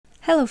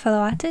Hello fellow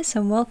artists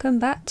and welcome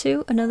back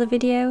to another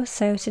video.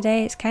 So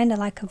today it's kind of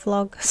like a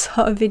vlog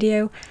sort of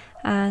video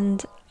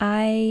and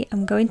I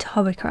am going to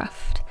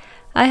HobbyCraft.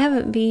 I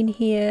haven't been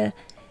here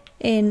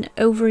in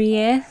over a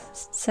year,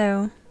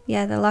 so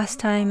yeah, the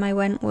last time I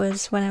went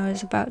was when I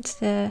was about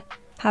to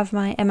have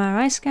my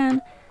MRI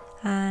scan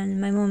and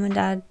my mum and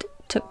dad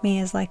took me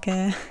as like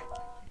a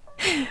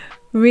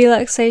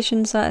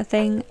relaxation sort of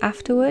thing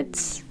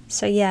afterwards.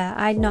 So yeah,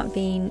 I'd not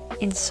been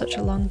in such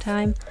a long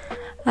time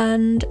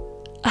and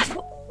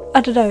I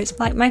don't know, it's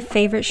like my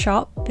favourite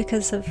shop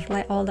because of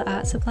like all the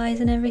art supplies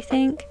and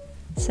everything.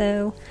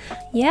 So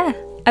yeah,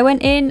 I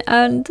went in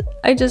and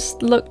I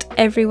just looked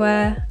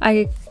everywhere.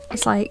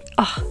 It's like,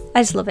 oh,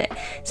 I just love it.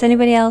 Does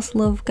anybody else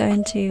love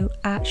going to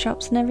art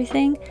shops and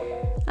everything?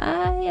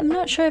 I am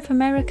not sure if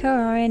America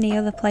or any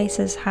other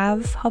places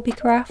have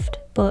HobbyCraft,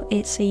 but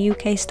it's a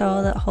UK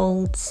store that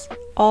holds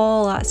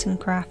all arts and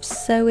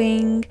crafts,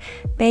 sewing,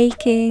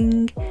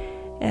 baking,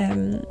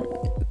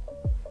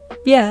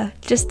 yeah,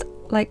 just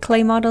like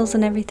clay models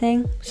and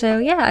everything. So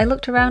yeah, I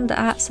looked around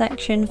the art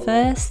section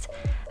first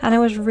and I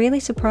was really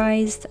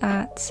surprised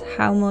at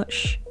how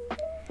much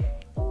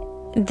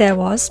there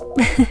was.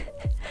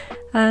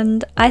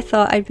 And I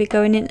thought I'd be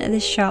going into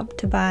this shop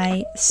to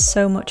buy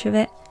so much of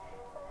it.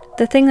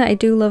 The thing that I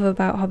do love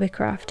about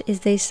HobbyCraft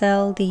is they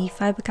sell the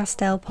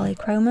Faber-Castell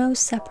polychromos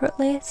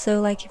separately, so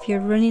like if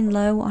you're running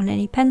low on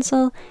any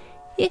pencil,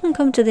 you can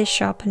come to this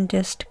shop and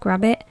just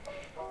grab it.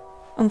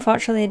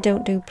 Unfortunately, I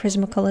don't do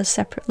Prismacolors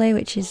separately,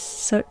 which is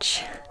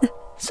such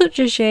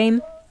a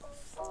shame.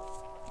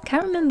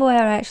 Can't remember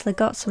where I actually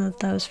got some of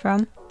those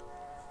from.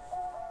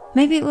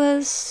 Maybe it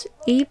was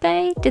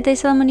eBay? Did they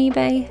sell them on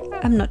eBay?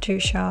 I'm not too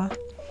sure.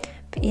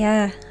 But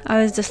yeah,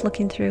 I was just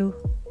looking through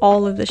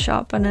all of the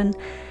shop and then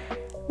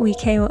we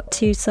came up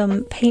to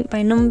some paint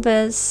by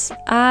numbers.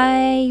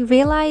 I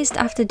realised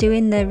after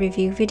doing the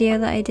review video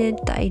that I did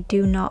that I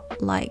do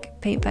not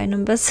like paint by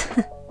numbers.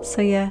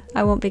 So yeah,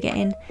 I won't be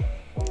getting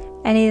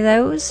any of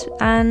those.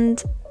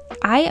 And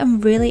I am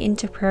really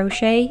into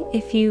crochet.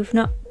 If you've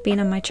not been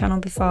on my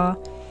channel before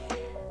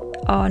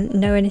or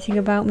know anything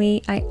about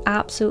me, I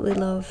absolutely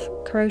love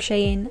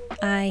crocheting.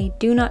 I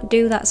do not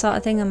do that sort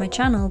of thing on my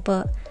channel,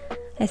 but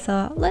I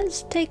thought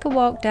let's take a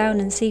walk down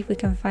and see if we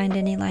can find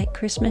any like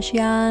Christmas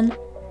yarn.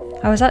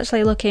 I was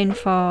actually looking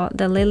for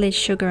the Lily's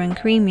Sugar and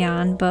Cream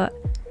yarn, but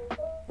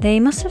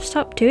they must have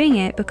stopped doing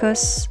it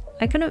because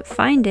I couldn't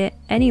find it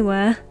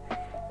anywhere.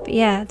 But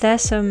yeah,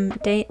 there's some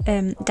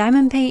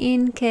diamond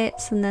painting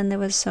kits, and then there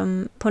was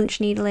some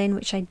punch needling,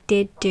 which I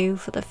did do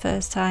for the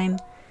first time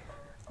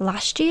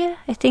last year.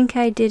 I think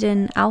I did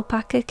an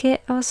alpaca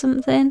kit or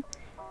something.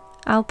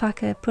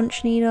 Alpaca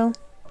punch needle.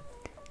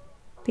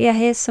 But yeah,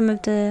 here's some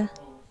of the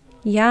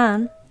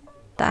yarn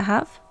that I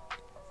have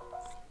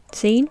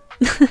seen.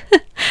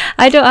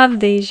 I don't have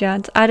these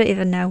yarns. I don't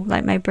even know,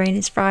 like my brain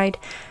is fried.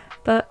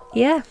 But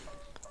yeah,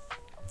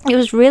 it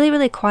was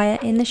really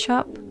quiet in the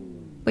shop,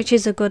 which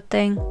is a good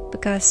thing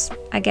because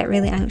I get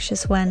really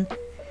anxious when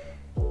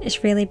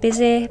it's really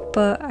busy.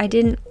 But I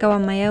didn't go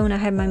on my own, I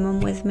had my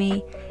mum with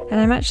me, and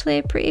I'm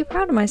actually pretty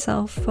proud of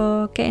myself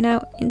for getting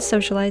out and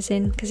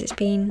socialising because it's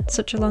been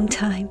such a long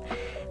time.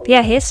 But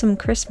yeah, here's some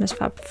Christmas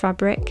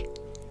fabric,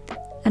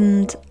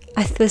 and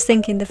I was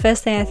thinking, the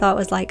first thing I thought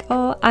was like,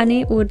 oh,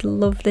 Annie would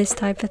love this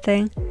type of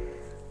thing.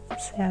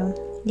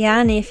 So yeah,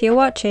 Annie, if you're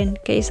watching,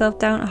 get yourself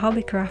down to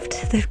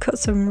HobbyCraft. They've got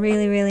some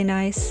really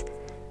nice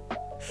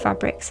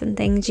fabrics and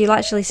things. You'll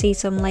actually see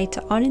some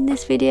later on in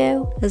this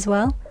video as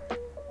well.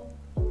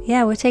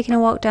 Yeah, we're taking a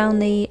walk down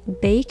the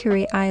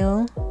bakery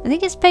aisle. I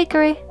think it's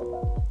bakery.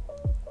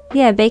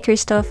 Yeah, bakery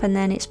stuff, and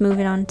then it's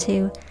moving on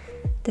to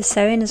the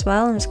sewing as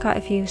well, and there's quite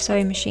a few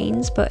sewing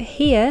machines. But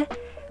here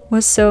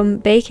was some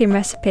baking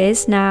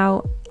recipes.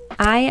 Now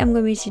I am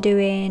going to be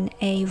doing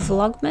a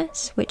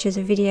vlogmas, which is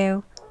a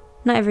video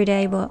not every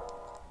day but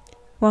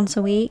once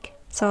a week,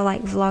 so I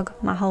like vlog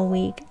my whole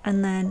week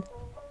and then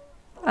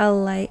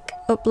I'll like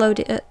upload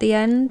it at the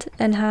end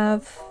and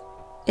have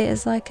it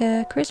as like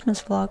a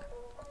Christmas vlog.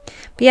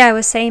 But yeah, I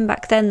was saying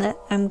back then that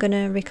I'm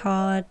gonna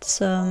record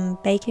some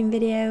baking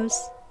videos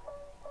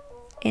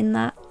in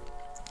that.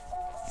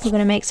 We're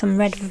gonna make some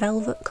red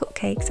velvet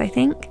cupcakes, I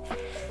think.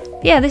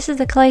 But yeah, this is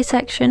the clay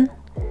section.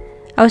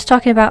 I was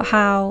talking about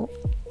how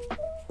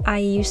I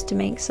used to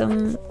make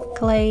some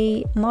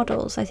clay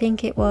models. I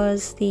think it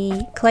was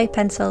the clay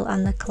pencil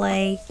and the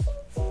clay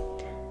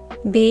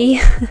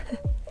bee,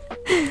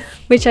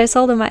 which I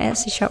sold on my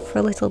Etsy shop for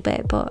a little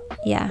bit, but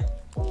yeah.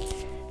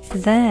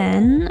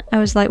 Then I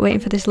was like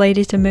waiting for this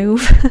lady to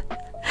move.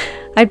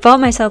 I'd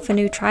bought myself a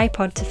new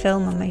tripod to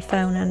film on my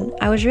phone and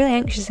I was really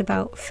anxious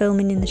about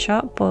filming in the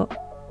shop, but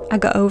I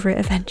got over it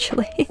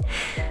eventually.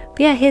 But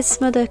yeah, here's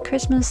some other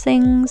Christmas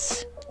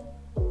things.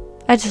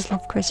 I just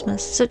love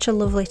Christmas, such a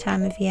lovely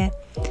time of year.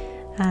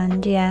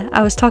 And yeah,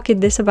 I was talking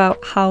this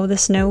about how the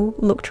snow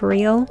looked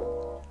real,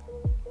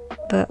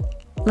 but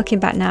looking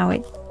back now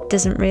it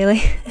doesn't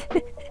really.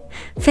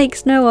 Fake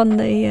snow on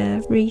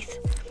the wreath.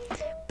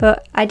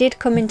 But I did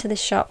come into the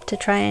shop to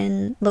try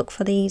and look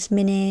for these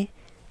mini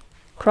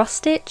cross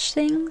stitch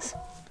things.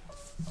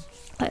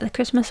 like the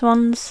Christmas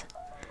ones.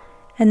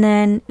 And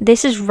then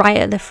this is right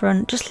at the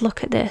front. Just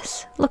look at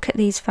this. Look at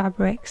these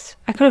fabrics.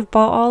 I could have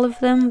bought all of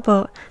them,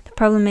 but the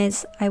problem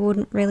is I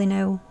wouldn't really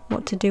know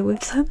what to do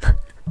with them.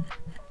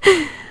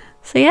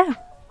 So yeah.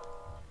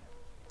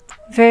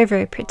 Very,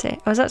 very pretty.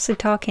 I was actually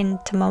talking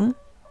to Mum,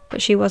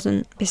 but she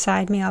wasn't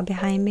beside me or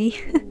behind me.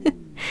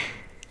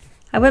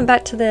 I went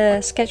back to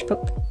the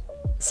sketchbook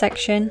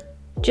section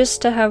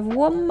just to have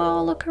one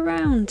more look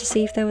around to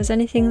see if there was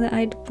anything that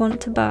I'd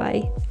want to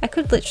buy. I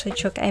could literally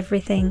chuck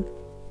everything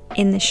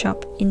in the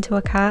shop into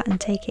a cart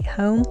and take it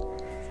home.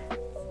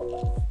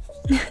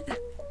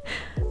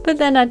 But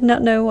then I'd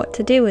not know what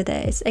to do with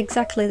it. It's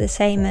exactly the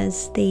same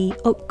as the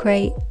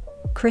Upgrade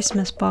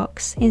Christmas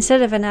box.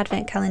 Instead of an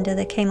advent calendar,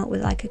 they came up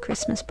with like a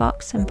Christmas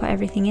box and put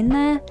everything in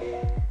there.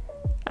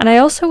 And I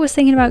also was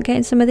thinking about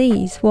getting some of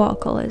these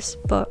watercolours,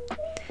 but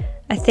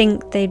I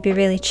think they'd be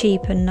really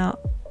cheap and not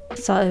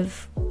sort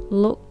of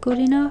look good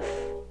enough,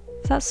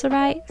 if that's the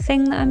right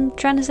thing that I'm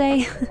trying to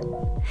say.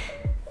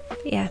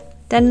 Yeah.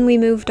 Then we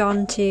moved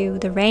on to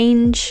the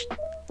range.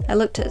 I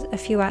looked at a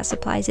few art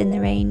supplies in the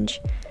range,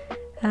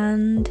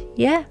 and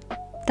yeah,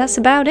 that's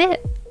about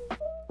it.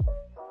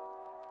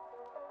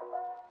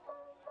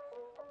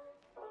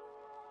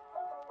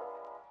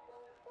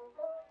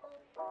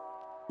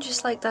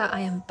 Just like that, I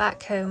am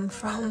back home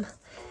from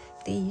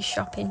the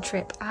shopping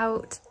trip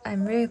out.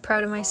 I'm really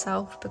proud of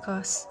myself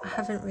because I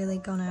haven't really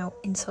gone out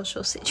in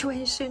social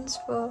situations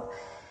for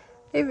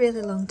a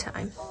really long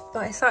time,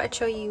 but I thought I'd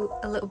show you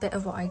a little bit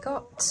of what I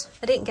got.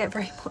 I didn't get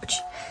very much,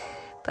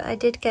 but I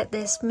did get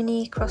this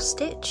mini cross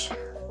stitch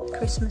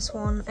Christmas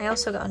one. I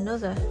also got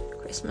another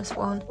Christmas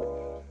one,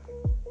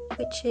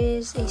 which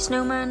is a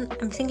snowman.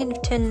 I'm thinking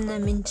of turning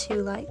them into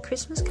like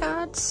Christmas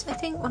cards, I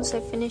think, once I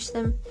finish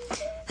them.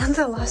 And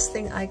the last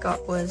thing I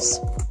got was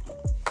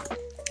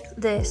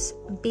this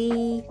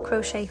bee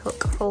crochet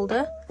hook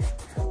holder.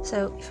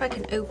 So if I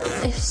can open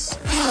this,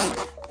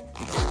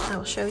 I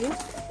will show you.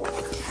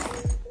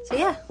 So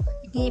yeah,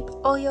 you can keep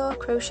all your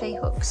crochet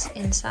hooks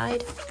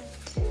inside,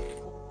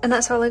 and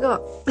that's all I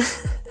got.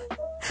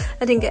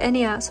 I didn't get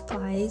any art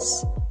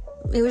supplies.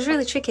 It was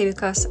really tricky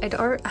because I've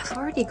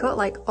already got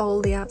like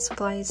all the art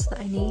supplies that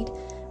I need,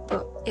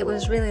 but it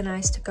was really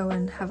nice to go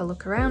and have a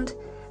look around,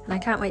 and I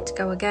can't wait to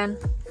go again.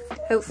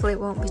 Hopefully it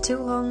won't be too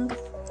long.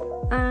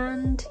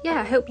 And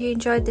yeah, I hope you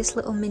enjoyed this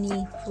little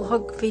mini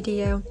vlog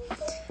video.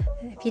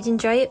 If you did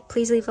enjoy it,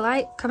 please leave a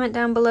like, comment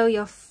down below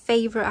your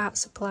favourite art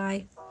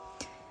supply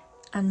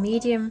and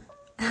medium,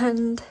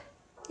 and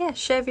yeah,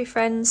 share with your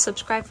friends,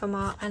 subscribe for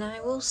more, and I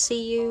will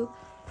see you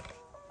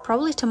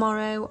probably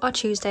tomorrow or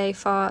Tuesday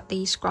for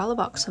the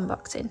scrawlrbox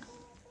unboxing.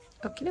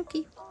 Okie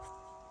dokie.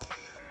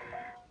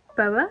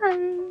 Bye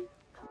bye.